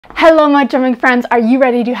Hello my jumping friends, are you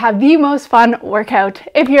ready to have the most fun workout?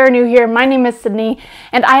 If you're new here, my name is Sydney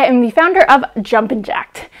and I am the founder of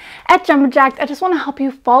Jump&Jacked. At Jump&Jacked, I just want to help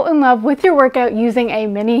you fall in love with your workout using a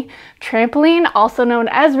mini trampoline, also known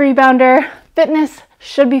as Rebounder. Fitness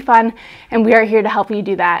should be fun and we are here to help you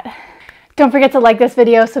do that. Don't forget to like this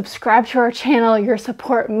video, subscribe to our channel. Your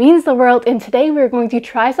support means the world, and today we're going to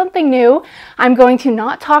try something new. I'm going to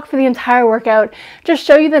not talk for the entire workout, just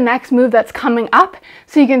show you the next move that's coming up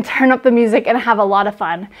so you can turn up the music and have a lot of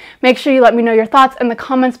fun. Make sure you let me know your thoughts in the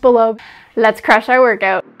comments below. Let's crush our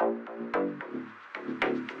workout.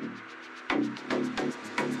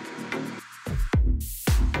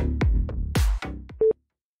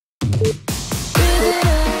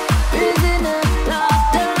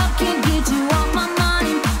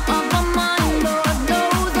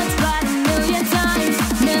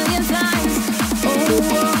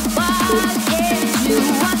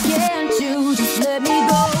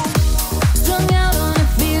 Strung out on a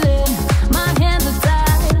feeling, my hands are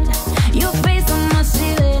tied, your face on my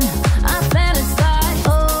ceiling.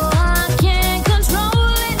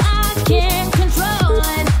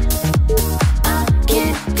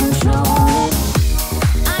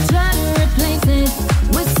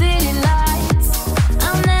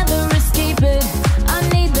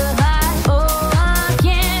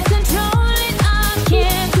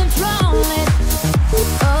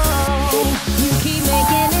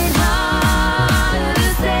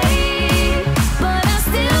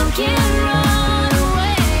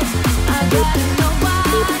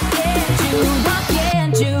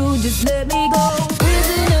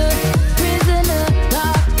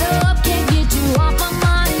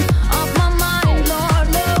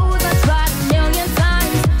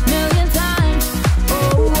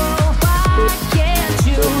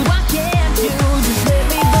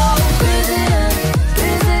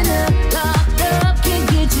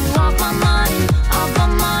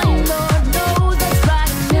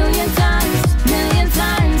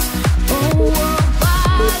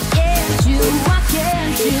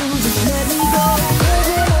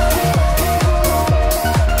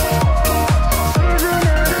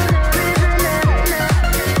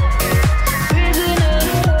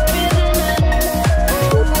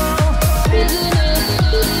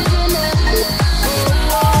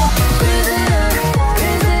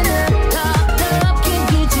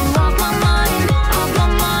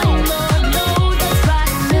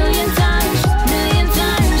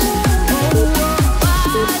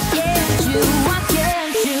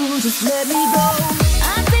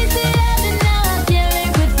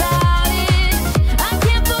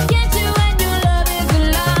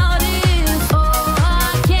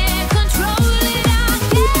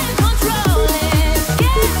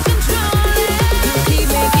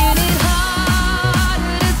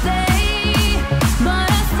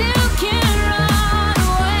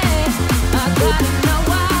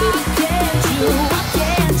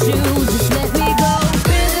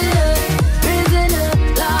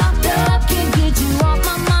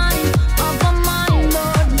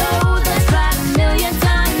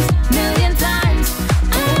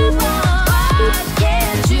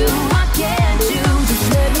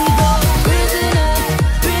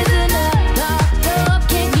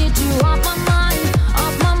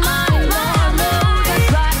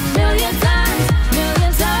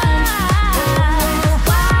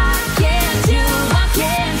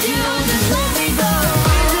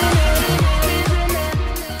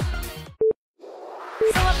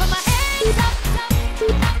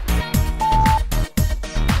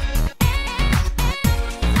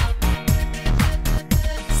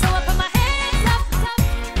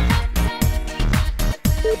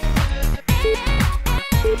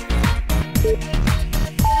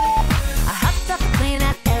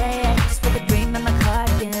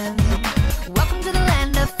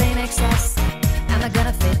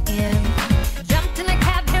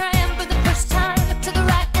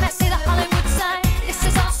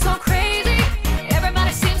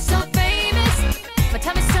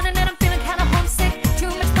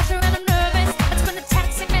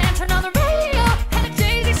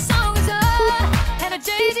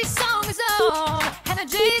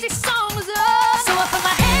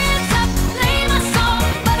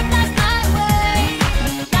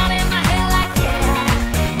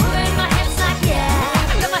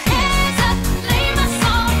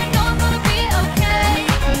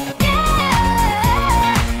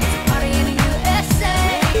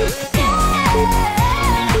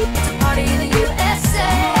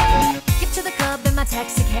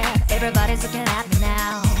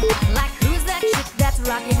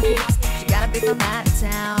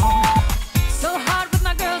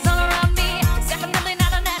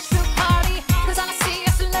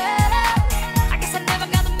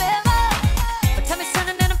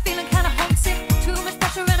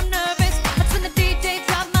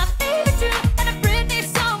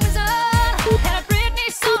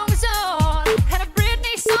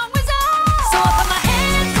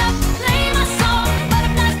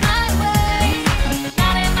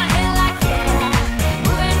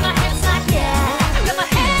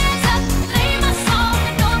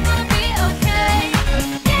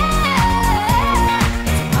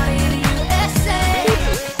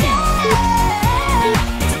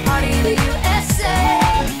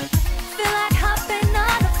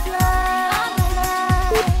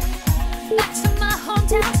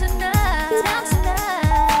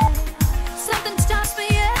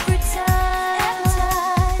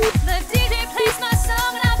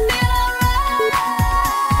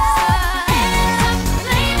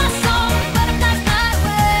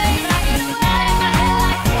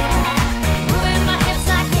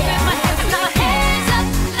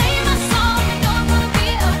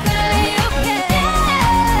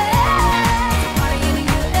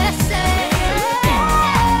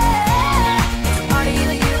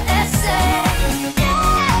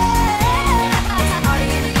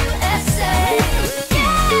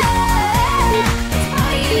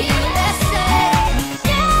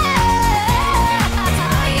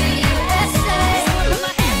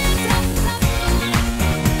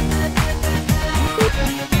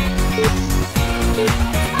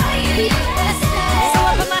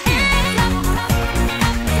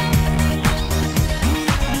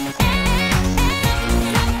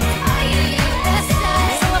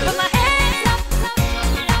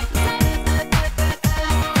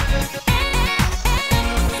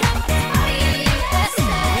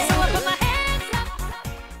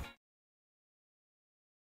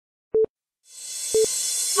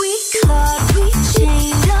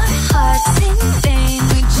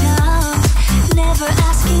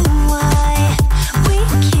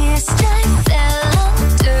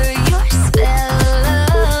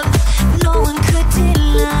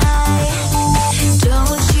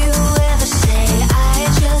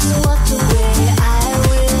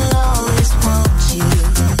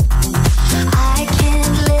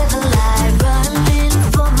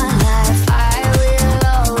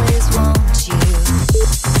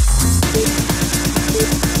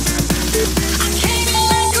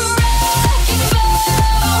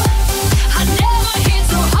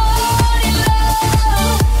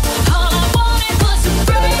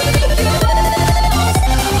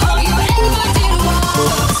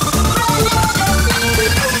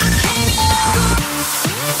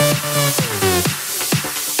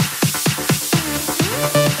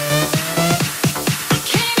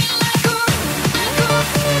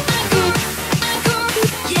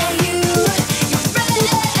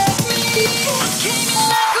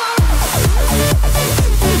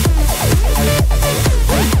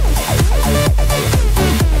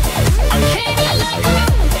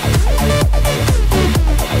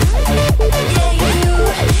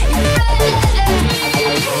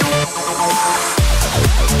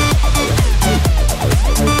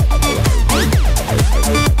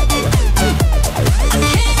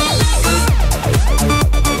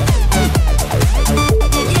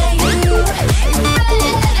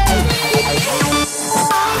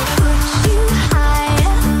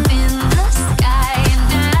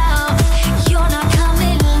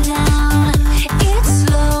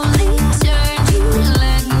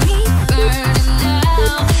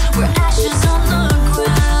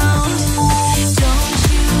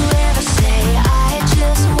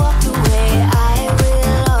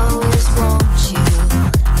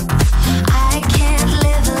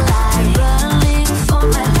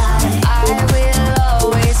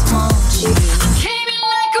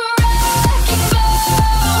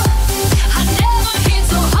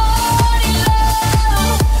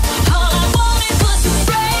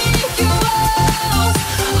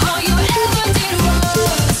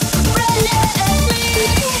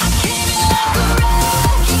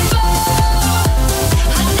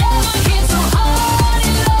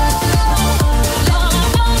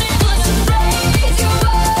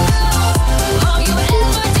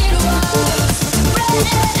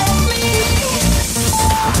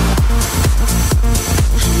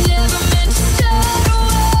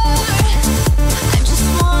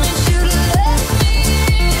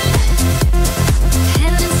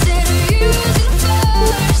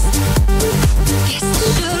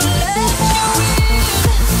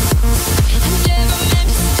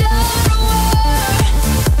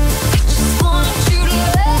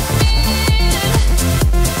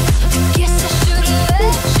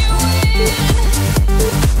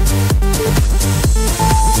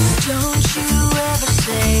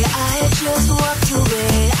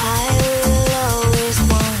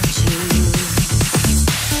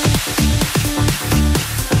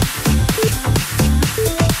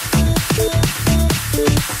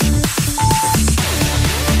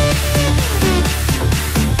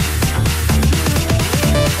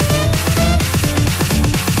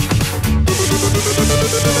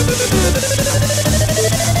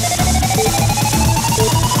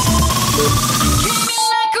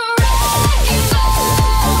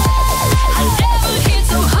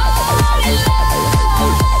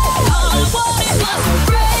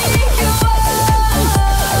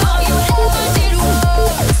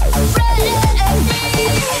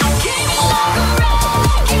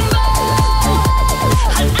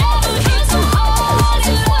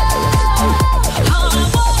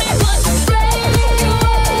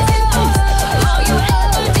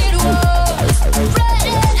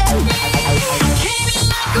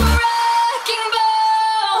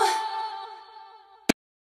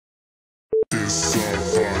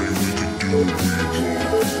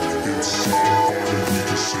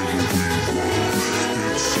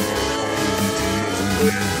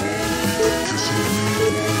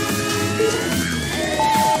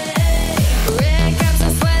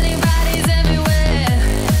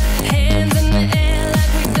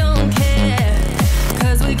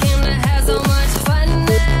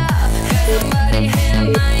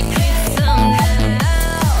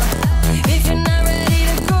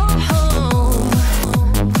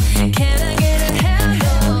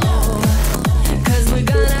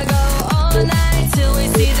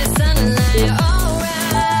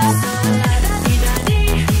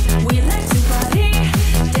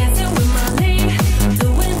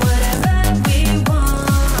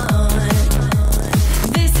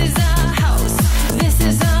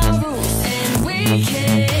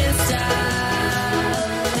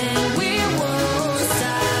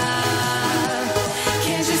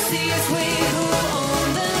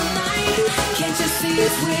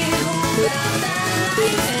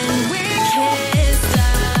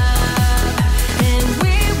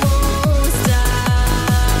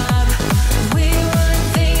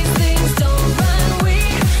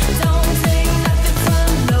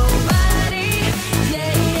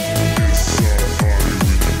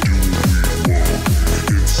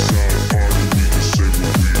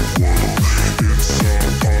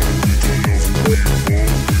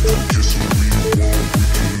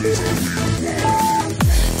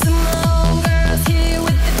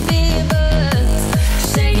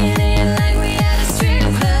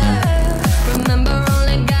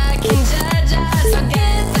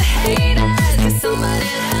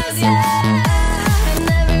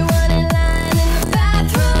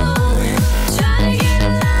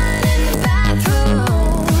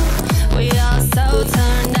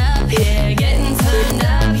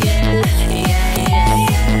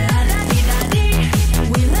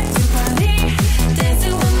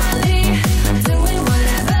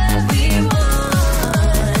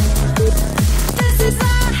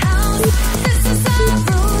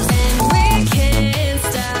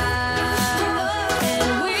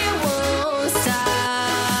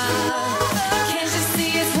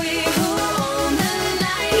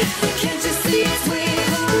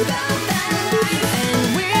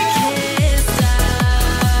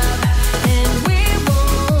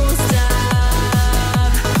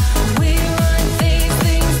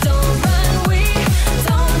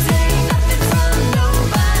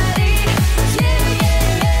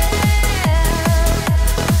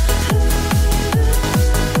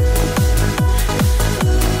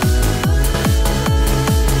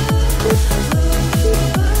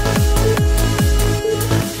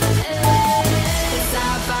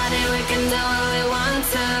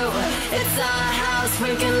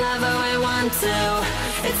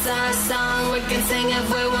 It's our song, we can sing if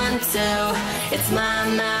we want to. It's my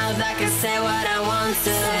mouth, I can say what I want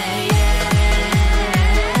to say.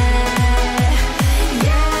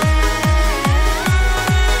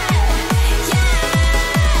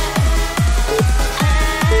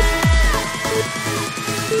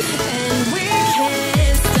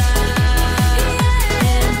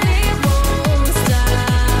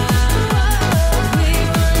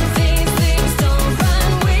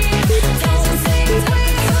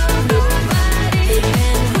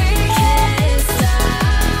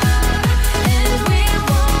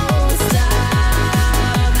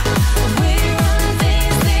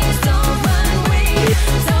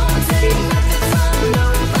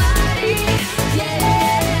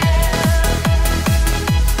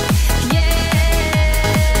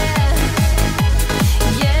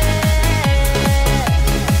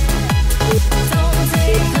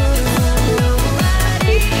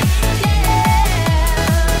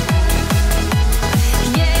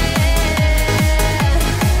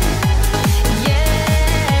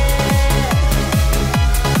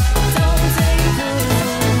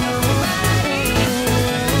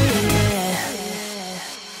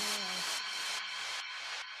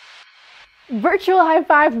 Virtual high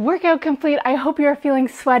five, workout complete. I hope you're feeling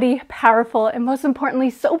sweaty, powerful, and most importantly,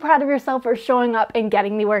 so proud of yourself for showing up and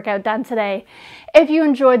getting the workout done today. If you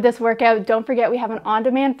enjoyed this workout, don't forget we have an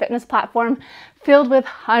on-demand fitness platform filled with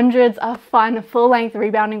hundreds of fun, full-length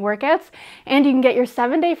rebounding workouts, and you can get your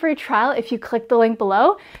 7-day free trial if you click the link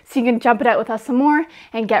below, so you can jump it out with us some more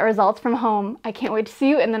and get results from home. I can't wait to see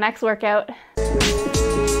you in the next workout.